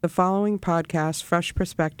The following podcast, Fresh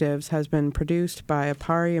Perspectives, has been produced by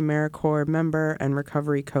Apari AmeriCorps member and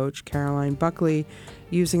recovery coach Caroline Buckley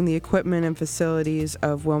using the equipment and facilities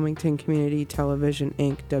of Wilmington Community Television,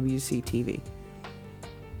 Inc., WCTV.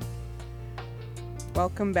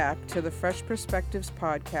 Welcome back to the Fresh Perspectives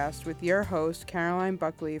podcast with your host, Caroline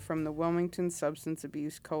Buckley from the Wilmington Substance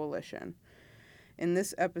Abuse Coalition. In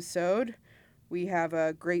this episode, we have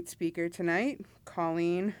a great speaker tonight,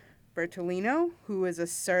 Colleen Bertolino, who is a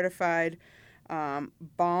certified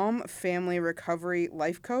BALM Family Recovery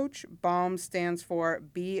Life Coach. BALM stands for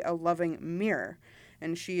Be a Loving Mirror,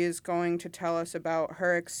 and she is going to tell us about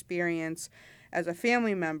her experience as a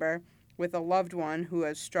family member with a loved one who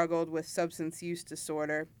has struggled with substance use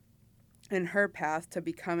disorder and her path to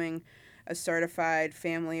becoming a certified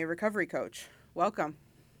family recovery coach. Welcome.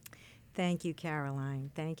 Thank you,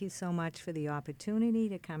 Caroline. Thank you so much for the opportunity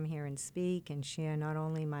to come here and speak and share not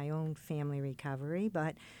only my own family recovery,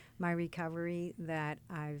 but my recovery that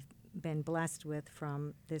I've been blessed with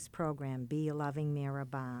from this program, Be a Loving Mirror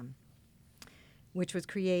BALM, which was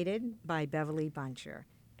created by Beverly Buncher,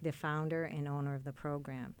 the founder and owner of the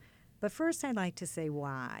program. But first, I'd like to say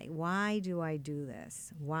why. Why do I do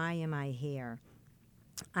this? Why am I here?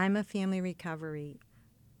 I'm a family recovery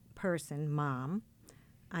person, mom.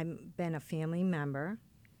 I've been a family member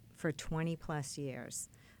for 20 plus years.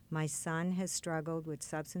 My son has struggled with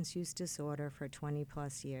substance use disorder for 20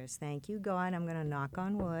 plus years. Thank you, God. I'm going to knock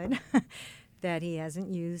on wood that he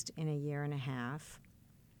hasn't used in a year and a half.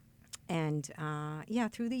 And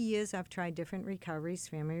through the years, I've tried different recoveries,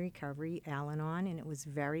 family recovery, Al-Anon, and it was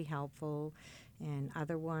very helpful. And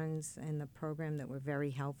other ones in the program that were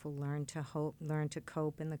very helpful, Learn to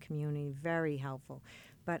Cope in the community, very helpful.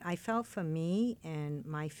 But I felt for me and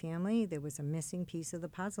my family, there was a missing piece of the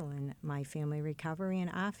puzzle in my family recovery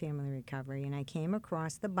and our family recovery. And I came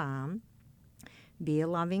across the BALM, Be a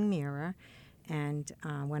Loving Mirror. And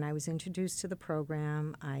when I was introduced to the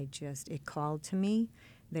program, it called to me.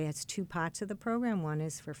 There's two parts of the program. One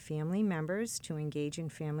is for family members to engage in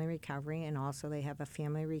family recovery, and also they have a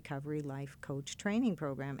family recovery life coach training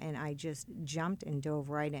program. And I just jumped and dove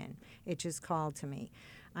right in. It just called to me.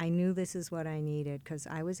 I knew this is what I needed because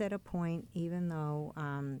I was at a point, even though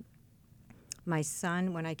my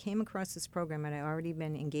son, when I came across this program, and I'd already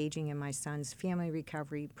been engaging in my son's family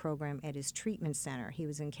recovery program at his treatment center. He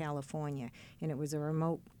was in California, and it was a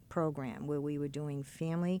remote program where we were doing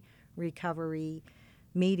family recovery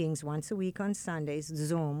meetings once a week on Sundays,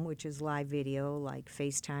 Zoom, which is live video like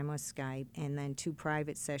FaceTime or Skype, and then 2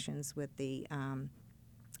 private sessions with the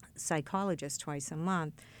psychologist twice a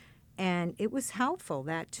month. And it was helpful.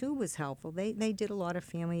 That, too, was helpful. They did a lot of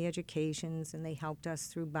family educations, and they helped us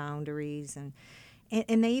through boundaries.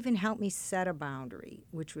 And they even helped me set a boundary,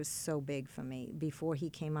 which was so big for me, before he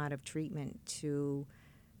came out of treatment, to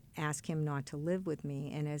ask him not to live with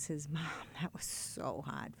me. And as his mom, that was so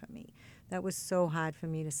hard for me. That was so hard for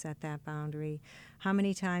me to set that boundary. How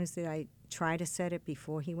many times did I try to set it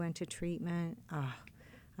before he went to treatment?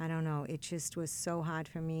 I don't know. It just was so hard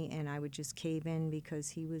for me, and I would just cave in because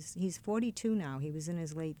he's 42 now. He was in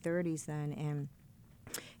his late 30s then, and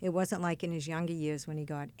it wasn't like in his younger years when he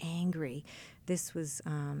got angry. This was,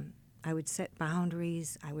 I would set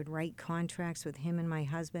boundaries. I would write contracts with him and my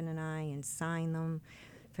husband and I and sign them.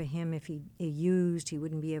 For him, if he used, he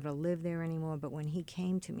wouldn't be able to live there anymore. But when he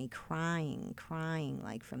came to me crying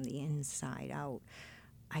like from the inside out,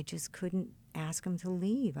 I just couldn't ask him to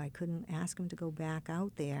leave. I couldn't ask him to go back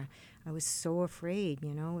out there. I was so afraid,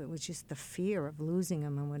 It was just the fear of losing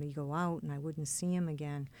him, and when he'd go out and I wouldn't see him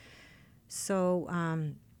again. So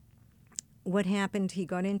what happened, he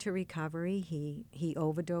got into recovery. He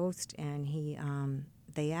overdosed, and he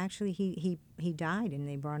died, and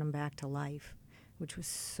they brought him back to life, which was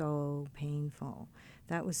so painful.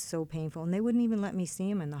 That was so painful. And they wouldn't even let me see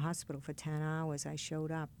him in the hospital for 10 hours. I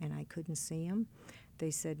showed up, and I couldn't see him.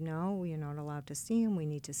 They said, no, you're not allowed to see him. We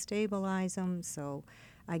need to stabilize him. So,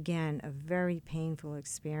 again, a very painful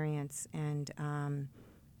experience, and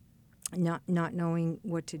not knowing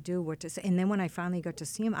what to do, what to say. And then when I finally got to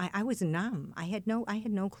see him, I was numb. I had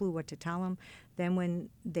no clue what to tell him. Then when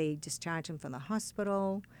they discharged him from the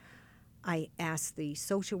hospital, I asked the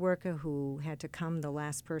social worker who had to come, the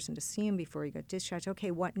last person to see him before he got discharged,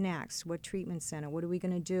 okay, what next? What treatment center? What are we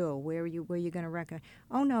going to do? Where are you going to recommend?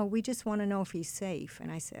 Oh, no, we just want to know if he's safe.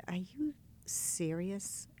 And I said, are you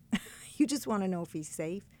serious? You just want to know if he's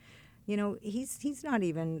safe? He's not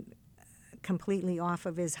even completely off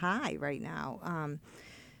of his high right now.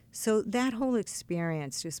 So that whole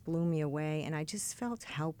experience just blew me away, and I just felt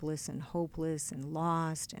helpless and hopeless and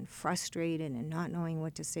lost and frustrated and not knowing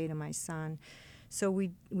what to say to my son. So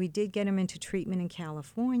we did get him into treatment in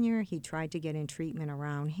California. He tried to get in treatment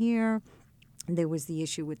around here. There was the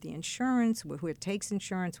issue with the insurance, who takes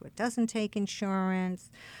insurance, what doesn't take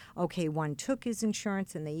insurance. Okay, one took his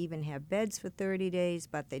insurance, and they even have beds for 30 days,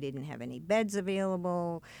 but they didn't have any beds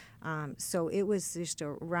available. So it was just a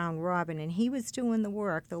round robin, and he was doing the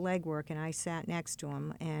work, the legwork, and I sat next to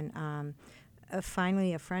him. And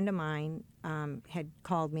finally, a friend of mine had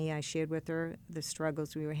called me. I shared with her the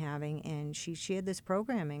struggles we were having, and she shared this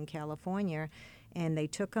program in California. And they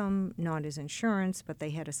took him, not as insurance, but they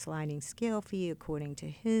had a sliding scale fee according to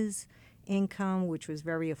his income, which was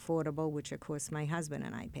very affordable, which, of course, my husband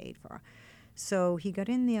and I paid for. So he got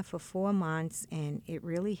in there for 4 months, and it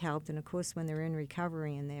really helped. And, of course, when they're in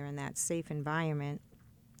recovery and they're in that safe environment,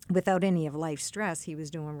 without any of life stress, he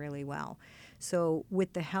was doing really well. So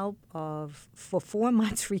with the help of, for 4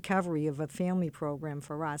 months recovery of a family program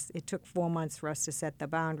for us, it took 4 months for us to set the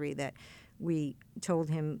boundary that we told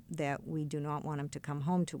him that we do not want him to come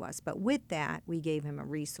home to us. But with that, we gave him a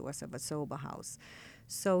resource of a sober house.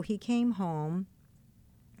 So he came home,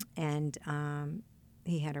 and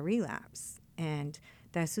he had a relapse. And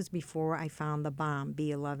this was before I found the balm,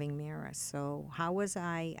 Be a Loving Mirror. So how was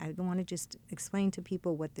I want to just explain to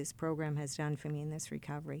people what this program has done for me in this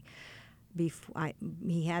recovery.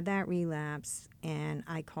 He had that relapse, and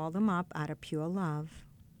I called him up out of pure love,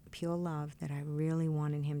 that I really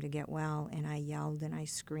wanted him to get well, and I yelled and I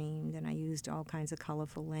screamed and I used all kinds of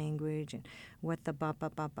colorful language and what the ba,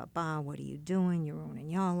 what are you doing? You're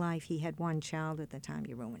ruining your life. He had one child at the time.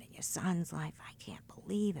 You're ruining your son's life. I can't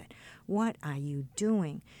believe it. What are you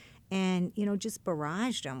doing? And, just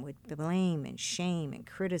barraged him with blame and shame and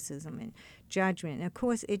criticism and judgment. And, of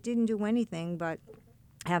course, it didn't do anything but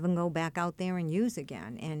have him go back out there and use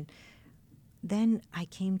again. And then I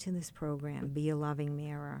came to this program, Be a Loving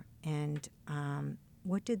Mirror, and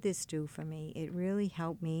what did this do for me? It really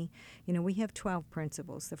helped me. We have 12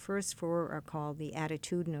 principles. The first 4 are called the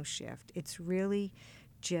attitudinal shift. It's really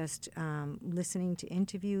just listening to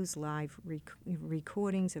interviews, live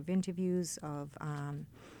recordings of interviews of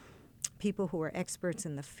people who are experts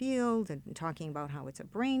in the field and talking about how it's a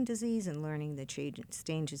brain disease and learning the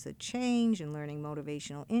stages of change and learning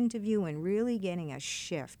motivational interview and really getting a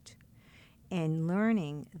shift and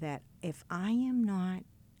learning that if I am not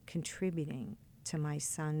contributing to my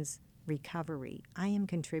son's recovery, I am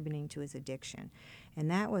contributing to his addiction.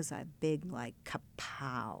 And that was a big,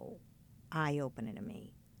 kapow, eye-opener to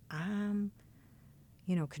me. I'm,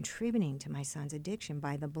 contributing to my son's addiction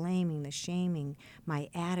by the blaming, the shaming, my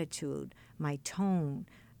attitude, my tone.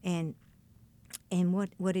 And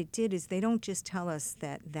what it did is they don't just tell us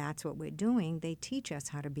that that's what we're doing. They teach us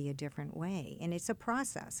how to be a different way. And it's a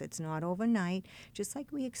process. It's not overnight, just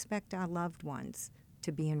like we expect our loved ones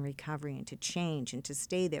to be in recovery and to change and to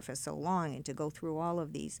stay there for so long and to go through all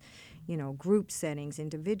of these, group settings,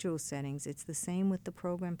 individual settings. It's the same with the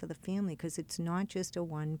program for the family because it's not just a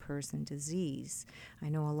one-person disease. I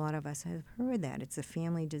know a lot of us have heard that. It's a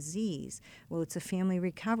family disease. Well, it's a family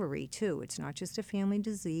recovery, too. It's not just a family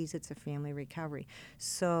disease. It's a family recovery.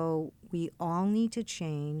 So we all need to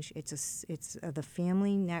change. It's the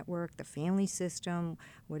family network, the family system,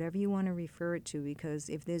 whatever you want to refer it to, because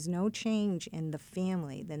if there's no change in the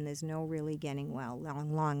family, then there's no really getting well,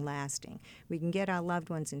 long-lasting. We can get our loved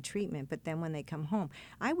ones in treatment, but then when they come home,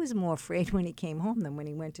 I was more afraid when he came home than when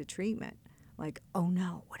he went to treatment. Like, oh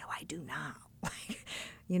no, what do I do now?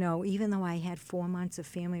 Even though I had 4 months of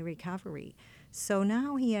family recovery. So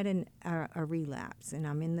now he had a relapse, and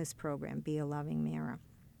I'm in this program, Be a Loving Mirror.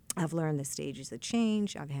 I've learned the stages of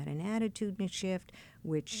change. I've had an attitudinal shift,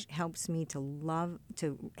 which helps me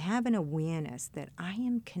to have an awareness that I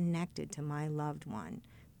am connected to my loved one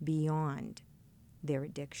beyond their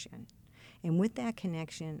addiction. And with that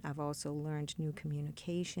connection, I've also learned new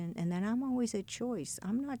communication, and then I'm always at choice.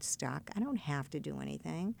 I'm not stuck. I don't have to do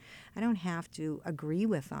anything. I don't have to agree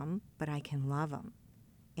with them, but I can love them,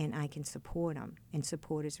 and I can support him and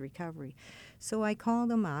support his recovery. So I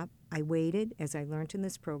called him up. I waited, as I learned in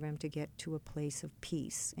this program, to get to a place of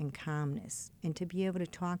peace and calmness and to be able to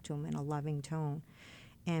talk to him in a loving tone.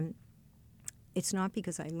 And it's not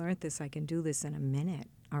because I learned this I can do this in a minute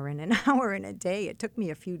or in an hour, in a day. It took me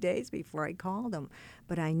a few days before I called him.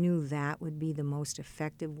 But I knew that would be the most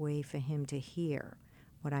effective way for him to hear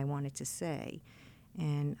what I wanted to say.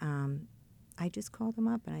 And I just called him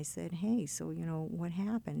up and I said, hey, so, what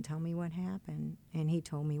happened? Tell me what happened. And he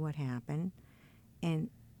told me what happened. And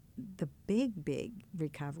the big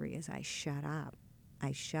recovery is I shut up.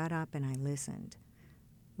 I shut up and I listened,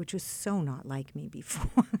 which was so not like me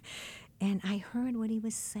before. And I heard what he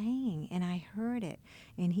was saying, and I heard it.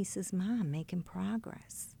 And he says, Mom, making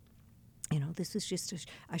progress. This was just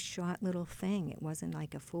a short little thing. It wasn't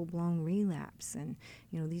like a full-blown relapse. And,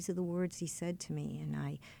 these are the words he said to me. And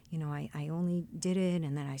I only did it,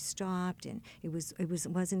 and then I stopped. And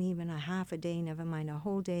wasn't even a half a day, never mind a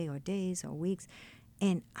whole day or days or weeks.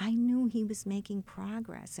 And I knew he was making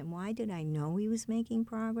progress. And why did I know he was making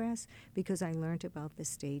progress? Because I learned about the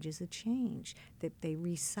stages of change, that they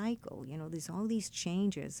recycle. There's all these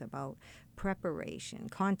changes about preparation,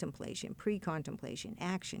 contemplation, pre-contemplation,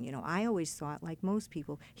 action. I always thought, like most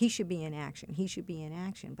people, he should be in action. He should be in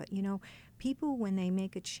action. But, people, when they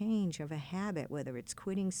make a change of a habit, whether it's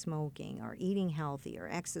quitting smoking or eating healthy or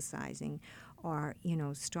exercising or,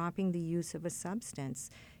 stopping the use of a substance,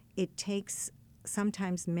 it takes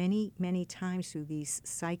sometimes many, many times through these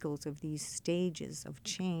cycles of these stages of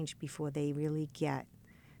change before they really get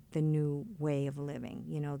the new way of living,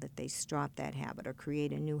 that they stop that habit or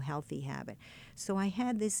create a new healthy habit. So I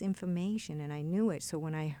had this information and I knew it. So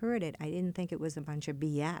when I heard it, I didn't think it was a bunch of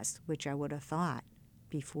BS, which I would have thought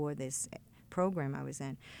before this program I was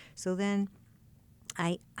in. So then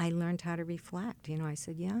I learned how to reflect. I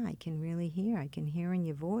said, yeah, I can really hear. I can hear in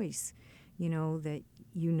your voice, that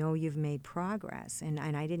you've made progress. And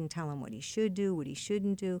I didn't tell him what he should do, what he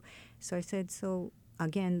shouldn't do. So I said, so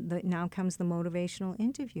again, now comes the motivational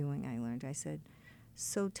interviewing I learned. I said,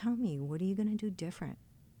 so tell me, what are you going to do different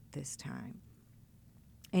this time?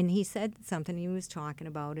 And he said something, he was talking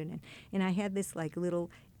about it, and I had this like little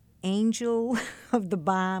angel of the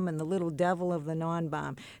bomb and the little devil of the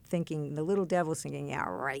non-bomb, thinking, the little devil's thinking, yeah,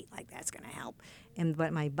 right, like that's going to help.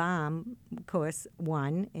 But my bomb, of course,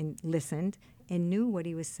 won and listened and knew what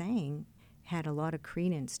he was saying had a lot of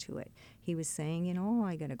credence to it. He was saying,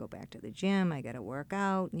 I got to go back to the gym, I got to work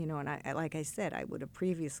out, and like I said, I would have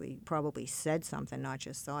previously probably said something, not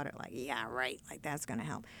just thought it, like, yeah, right, like that's going to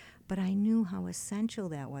help. But I knew how essential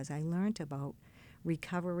that was. I learned about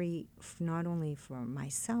recovery not only for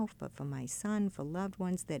myself but for my son, for loved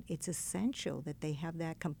ones, that it's essential that they have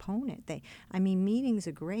that component. Meetings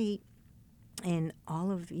are great, and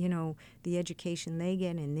all of the education they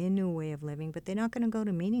get in their new way of living, but they're not going to go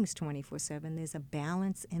to meetings 24/7. There's a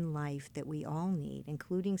balance in life that we all need,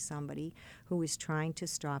 including somebody who is trying to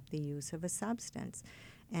stop the use of a substance.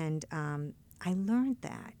 And I learned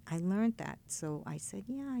that. So I said,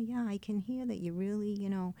 yeah, I can hear that you really,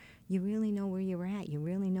 you really know where you're at. You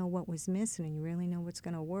really know what was missing, and you really know what's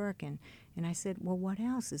going to work. And I said, well, what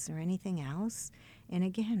else? Is there anything else? And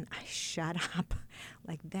again, I shut up.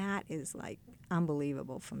 Like, that is like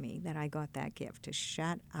unbelievable for me that I got that gift, to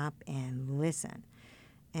shut up and listen.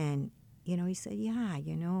 And, he said, yeah,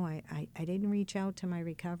 I didn't reach out to my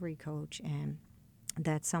recovery coach, and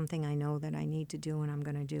that's something I know that I need to do and I'm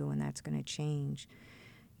going to do, and that's going to change.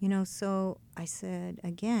 So I said,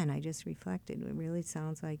 again, I just reflected. It really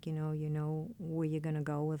sounds like, you know where you're going to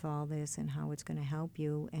go with all this and how it's going to help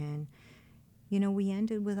you. And, we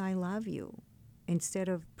ended with I love you. Instead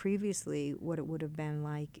of previously what it would have been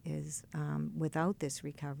like is without this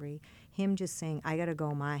recovery, him just saying, I got to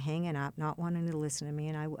go, Ma, hanging up, not wanting to listen to me,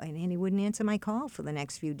 and he wouldn't answer my call for the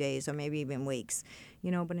next few days or maybe even weeks.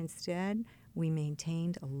 But instead, we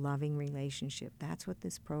maintained a loving relationship. That's what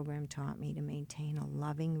this program taught me, to maintain a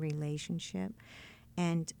loving relationship.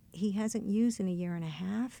 And he hasn't used in a year and a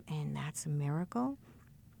half, and that's a miracle.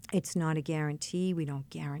 It's not a guarantee. We don't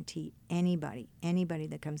guarantee anybody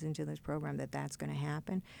that comes into this program that that's going to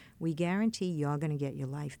happen. We guarantee you're going to get your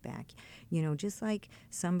life back. Just like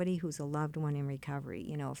somebody who's a loved one in recovery,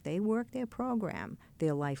 if they work their program,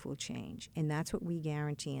 their life will change. And that's what we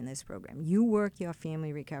guarantee in this program. You work your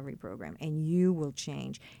family recovery program and you will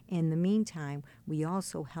change. In the meantime, we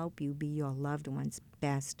also help you be your loved one's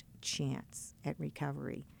best chance at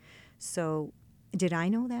recovery. So, did I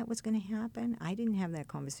know that was going to happen? I didn't have that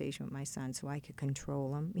conversation with my son so I could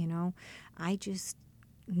control him, I just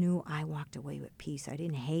knew I walked away with peace. I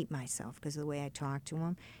didn't hate myself because of the way I talked to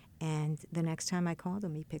him. And the next time I called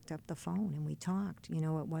him, he picked up the phone and we talked. It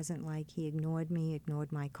wasn't like he ignored me,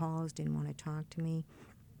 ignored my calls, didn't want to talk to me.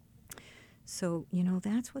 So,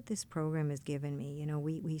 that's what this program has given me.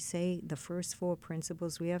 We say the first 4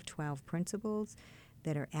 principles. We have 12 principles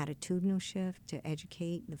that are attitudinal shift, to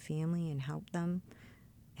educate the family and help them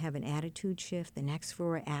have an attitude shift. The next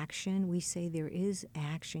 4 are action. We say there is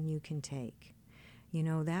action you can take.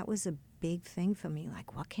 That was a big thing for me.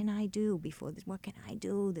 Like, what can I do before this? What can I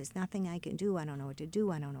do? There's nothing I can do. I don't know what to do.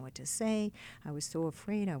 I don't know what to say. I was so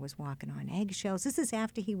afraid. I was walking on eggshells. This is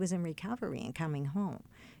after he was in recovery and coming home,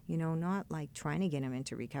 not like trying to get him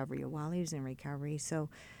into recovery or while he was in recovery. So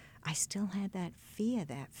I still had that fear.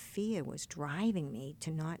 That fear was driving me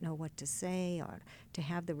to not know what to say or to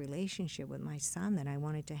have the relationship with my son that I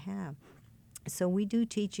wanted to have. So we do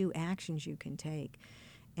teach you actions you can take.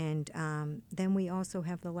 And then we also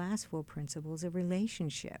have the last four principles of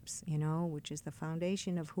relationships, which is the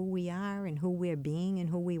foundation of who we are and who we're being and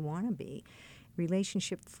who we want to be.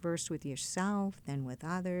 Relationship first with yourself, then with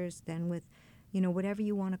others, then with, whatever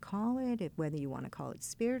you want to call it, whether you want to call it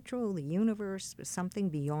spiritual, the universe, something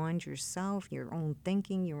beyond yourself, your own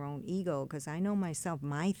thinking, your own ego. Because I know myself,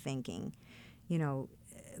 my thinking,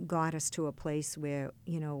 got us to a place where,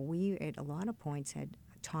 we at a lot of points had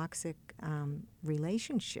toxic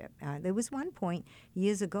relationship. There was one point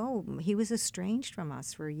years ago, he was estranged from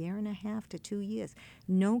us for 1.5 to 2 years.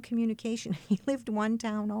 No communication. He lived one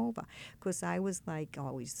town over. Because I was like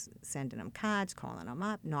always sending him cards, calling him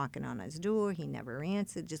up, knocking on his door. He never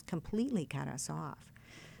answered, just completely cut us off.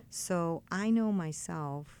 So I know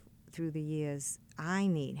myself through the years, I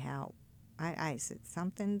need help. I said,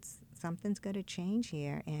 something's got to change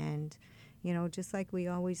here. And just like we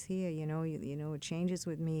always hear, it changes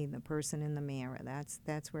with me, the person in the mirror.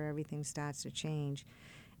 That's where everything starts to change.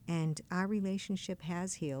 And our relationship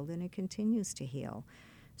has healed, and it continues to heal.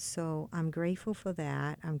 So I'm grateful for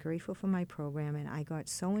that. I'm grateful for my program, and I got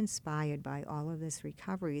so inspired by all of this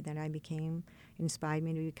recovery that inspired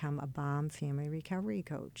me to become a BALM family recovery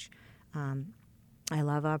coach. I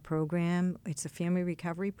love our program. It's a family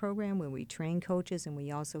recovery program where we train coaches, and we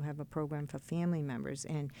also have a program for family members.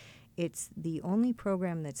 And it's the only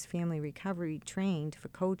program that's family recovery trained for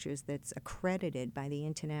coaches that's accredited by the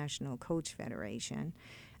International Coach Federation.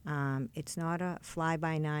 It's not a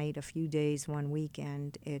fly-by-night, a few days, one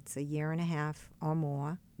weekend. It's 1.5 years or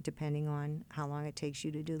more, depending on how long it takes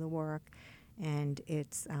you to do the work. And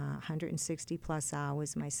it's 160-plus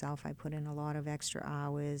hours. Myself, I put in a lot of extra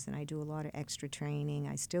hours, and I do a lot of extra training.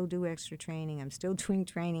 I still do extra training. I'm still doing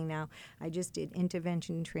training now. I just did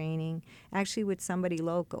intervention training, actually with somebody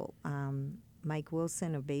local, Mike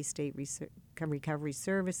Wilson of Bay State Recovery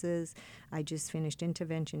Services. I just finished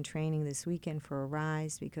intervention training this weekend for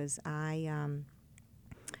Arise because I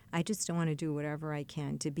just want to do whatever I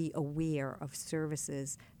can to be aware of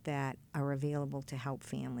services that are available to help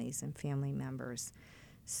families and family members.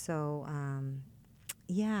 So,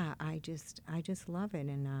 I just love it.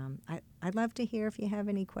 And I'd love to hear if you have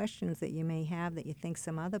any questions that you may have that you think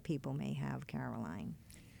some other people may have, Caroline.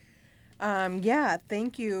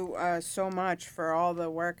 Thank you so much for all the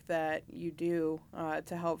work that you do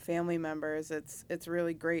to help family members. It's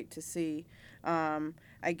really great to see.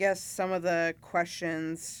 I guess some of the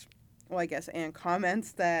questions, and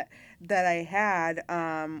comments that I had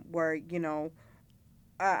were,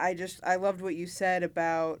 I loved what you said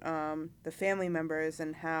about the family members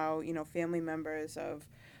and how, family members of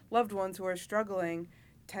loved ones who are struggling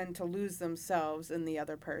tend to lose themselves in the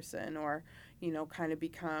other person, or, kind of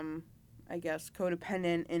become, I guess,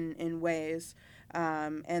 codependent in ways.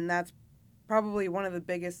 And that's probably one of the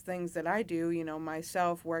biggest things that I do,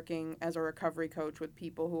 myself working as a recovery coach with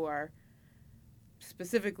people who are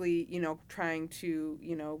specifically, trying to,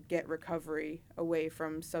 get recovery away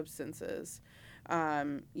from substances.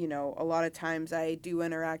 A lot of times I do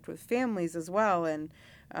interact with families as well, and,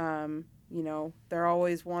 they're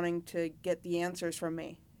always wanting to get the answers from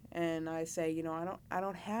me. And I say, I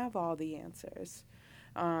don't have all the answers.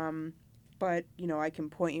 But, I can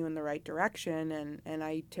point you in the right direction, and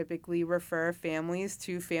I typically refer families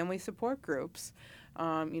to family support groups,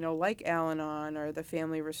 like Al-Anon or the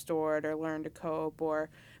Family Restored or Learn to Cope or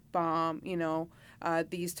BALM,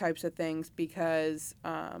 these types of things because,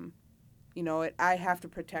 I have to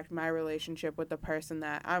protect my relationship with the person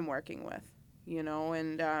that I'm working with,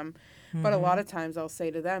 and but a lot of times I'll say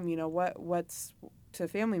to them, what's to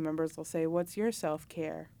family members, I'll say, what's your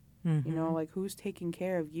self-care? Who's taking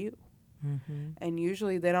care of you? And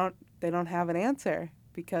usually they don't have an answer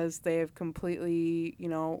because they have completely,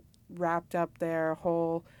 wrapped up their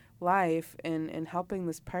whole life in helping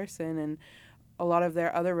this person, and a lot of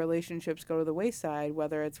their other relationships go to the wayside,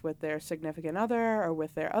 whether it's with their significant other or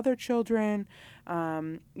with their other children,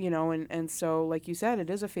 and so, like you said, it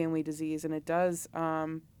is a family disease, and it does,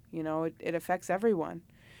 it affects everyone.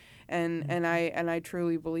 And I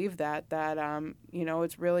truly believe that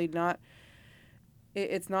it's really not.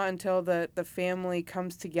 It's not until the family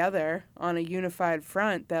comes together on a unified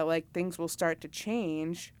front that things will start to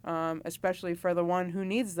change, especially for the one who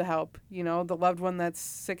needs the help, the loved one that's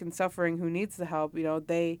sick and suffering who needs the help.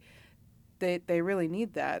 They really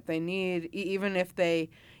need that. They need, even if they,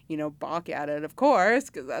 balk at it, of course,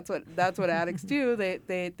 because that's what addicts do.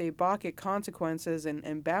 They balk at consequences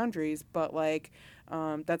and boundaries, but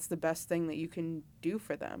that's the best thing that you can do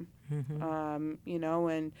for them.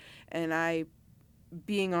 And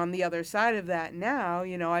being on the other side of that now,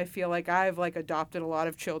 I feel like I've like adopted a lot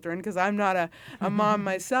of children because I'm not a mom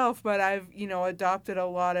myself, but I've, adopted a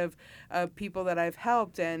lot of people that I've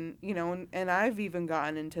helped, and, and I've even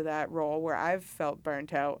gotten into that role where I've felt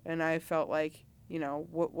burnt out, and I felt like,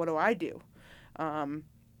 what do I do?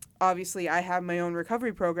 Obviously I have my own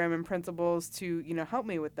recovery program and principles to, help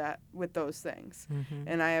me with those things.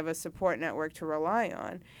 And I have a support network to rely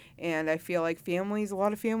on. And I feel like a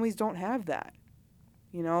lot of families don't have that.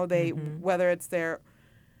 Whether it's their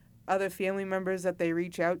other family members that they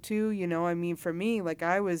reach out to, I mean, for me, like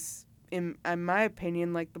I was, in my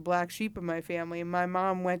opinion, like the black sheep of my family, and my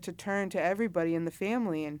mom went to turn to everybody in the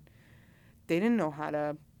family, and they didn't know how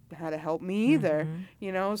to help me either,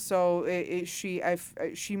 so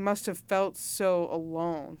she must have felt so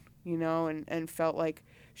alone, and felt like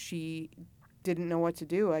she didn't know what to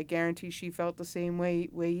do. I guarantee she felt the same way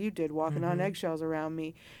you did, walking on eggshells around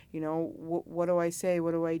me. What do I say?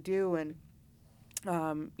 What do I do? And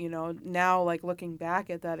now, like, looking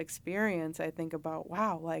back at that experience, I think about,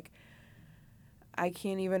 wow, like, I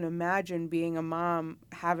can't even imagine being a mom,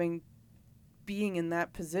 being in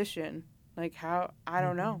that position. Like, how, I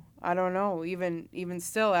don't know. Even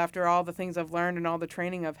still, after all the things I've learned and all the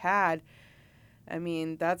training I've had, I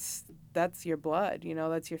mean, that's your blood,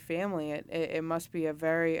 that's your family. It must be a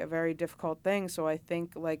very difficult thing. So I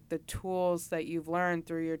think, like, the tools that you've learned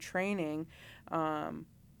through your training, are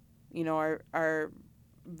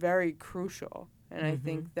very crucial. And I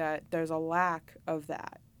think that there's a lack of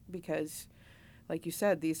that because, like you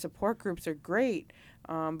said, these support groups are great,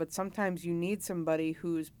 but sometimes you need somebody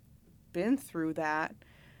who's been through that,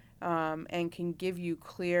 and can give you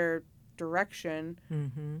clear direction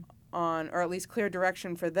or at least clear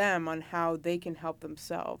direction for them on how they can help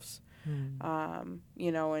themselves. And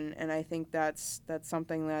I think that's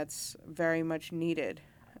something that's very much needed,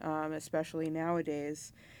 especially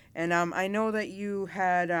nowadays. And I know that you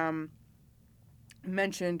had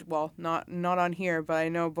mentioned, well, not on here, but I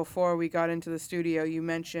know before we got into the studio, you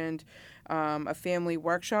mentioned a family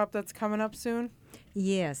workshop that's coming up soon.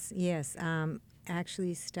 Yes.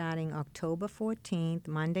 Actually starting October 14th,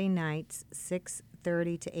 Monday nights,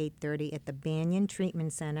 6:30 to 8:30 at the Banyan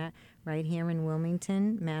Treatment Center right here in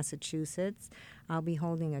Wilmington, Massachusetts. I'll be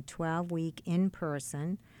holding a 12-week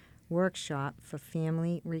in-person workshop for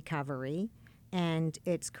family recovery, and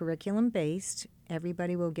it's curriculum-based.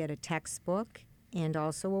 Everybody will get a textbook and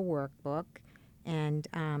also a workbook, and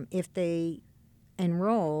if they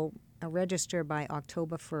enroll, register by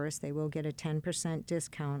October 1st, they will get a 10%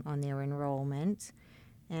 discount on their enrollment.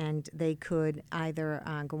 And they could either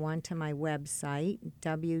go onto my website,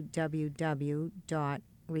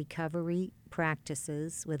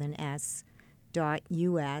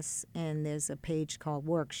 www.recoverypractices.us, and there's a page called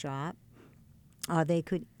Workshop. Or they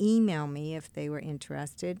could email me if they were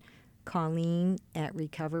interested,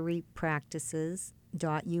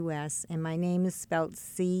 Colleen@recoverypractices.us, and my name is spelled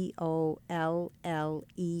Colleen.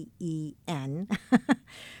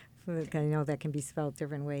 I know that can be spelled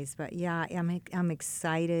different ways, but yeah, I'm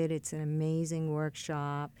excited. It's an amazing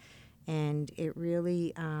workshop, and it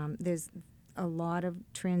really there's a lot of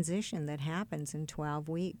transition that happens in 12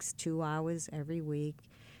 weeks, 2 hours every week,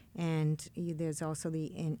 and there's also the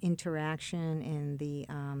interaction and the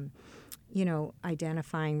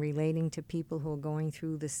identifying, relating to people who are going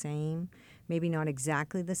through the same, maybe not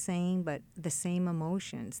exactly the same, but the same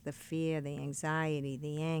emotions, the fear, the anxiety,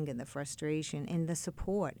 the anger, the frustration, and the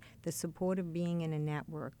support of being in a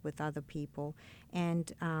network with other people,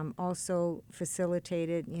 and also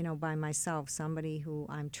facilitated, by myself, somebody who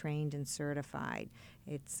I'm trained and certified.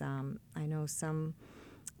 It's, I know some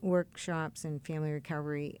workshops in family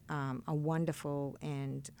recovery are wonderful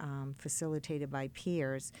and facilitated by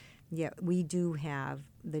peers. Yeah, we do have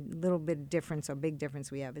the little bit difference or big difference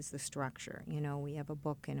we have is the structure. We have a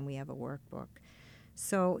book and we have a workbook.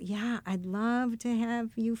 So, yeah, I'd love to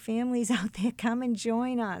have you families out there come and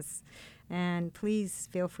join us. And please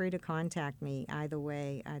feel free to contact me either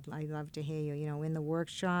way. I'd love to hear you. In the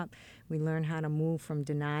workshop, we learn how to move from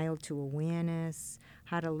denial to awareness,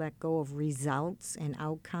 how to let go of results and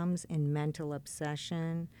outcomes and mental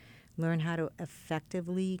obsession, learn how to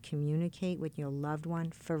effectively communicate with your loved one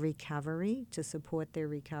for recovery, to support their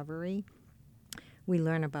recovery. We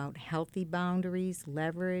learn about healthy boundaries,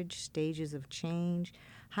 leverage, stages of change,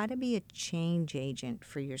 how to be a change agent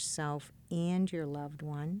for yourself and your loved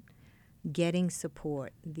one, getting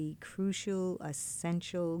support, the crucial,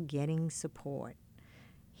 essential getting support,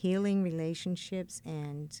 healing relationships,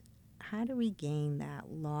 and how to regain that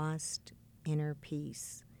lost inner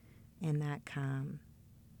peace and that calm.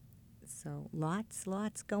 So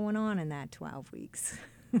lots going on in that 12 weeks.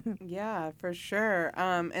 Yeah, for sure.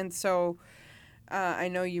 And so I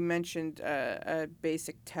know you mentioned a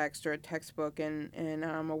basic text or a textbook and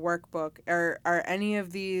a workbook. Are any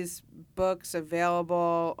of these books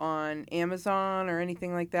available on Amazon or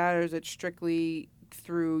anything like that, or is it strictly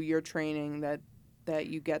through your training that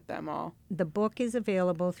you get them all? The book is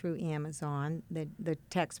available through Amazon. The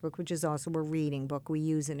textbook, which is also a reading book, we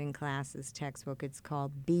use it in classes. Textbook. It's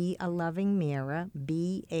called "Be a Loving Mirror."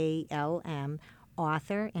 BALM.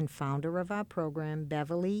 Author and founder of our program,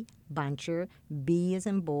 Beverly Buncher. B as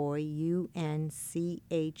in boy. UNCHER.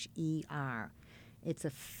 It's a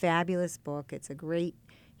fabulous book. It's a great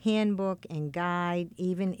handbook and guide,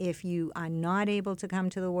 even if you are not able to come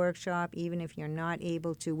to the workshop, even if you're not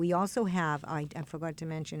able to. We also have, I forgot to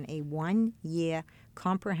mention, a 1-year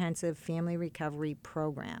comprehensive family recovery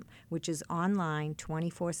program, which is online,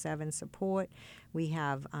 24/7 support. We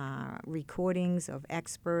have recordings of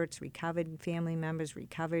experts, recovered family members,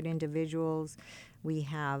 recovered individuals. We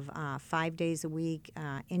have 5 days a week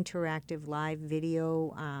interactive live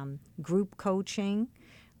video group coaching.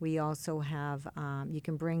 We also have, you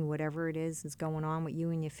can bring whatever it is that's going on with you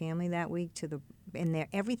and your family that week and there,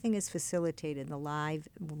 everything is facilitated. The live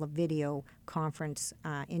video conference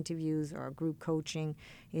interviews or group coaching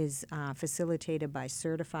is facilitated by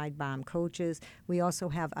certified BOM coaches. We also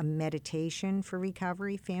have a meditation for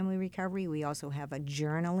recovery, family recovery. We also have a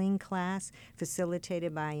journaling class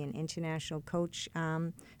facilitated by an international coach,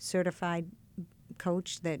 certified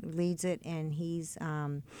coach that leads it, and he's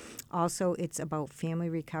also, it's about family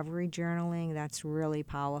recovery journaling. That's really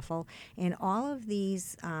powerful. And all of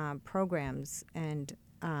these programs and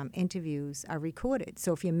interviews are recorded.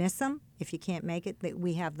 So if you miss them, if you can't make it,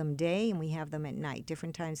 we have them day and we have them at night,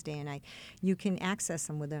 different times, day and night. You can access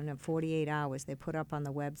them within 48 hours. They're put up on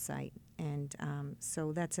the website. And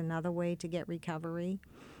so that's another way to get recovery.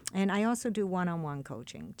 And I also do one-on-one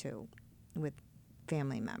coaching, too, with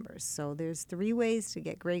family members. So there's 3 ways to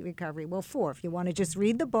get great recovery. Well, 4. If you want to just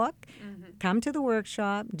read the book, come to the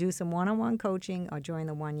workshop, do some one-on-one coaching, or join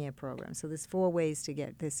the 1-year program. So there's 4 ways to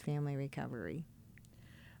get this family recovery.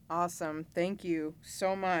 Awesome. Thank you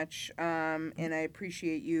so much. And I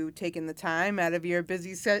appreciate you taking the time out of your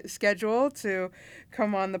busy schedule to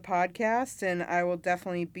come on the podcast. And I will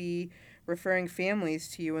definitely be referring families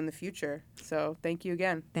to you in the future. So thank you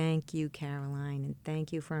again. Thank you, Caroline. And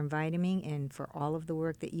thank you for inviting me and for all of the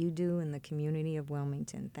work that you do in the community of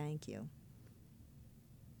Wilmington. Thank you.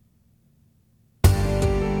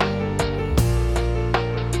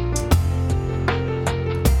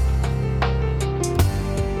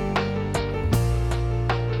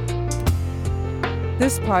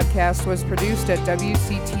 This podcast was produced at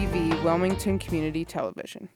WCTV Wilmington Community Television.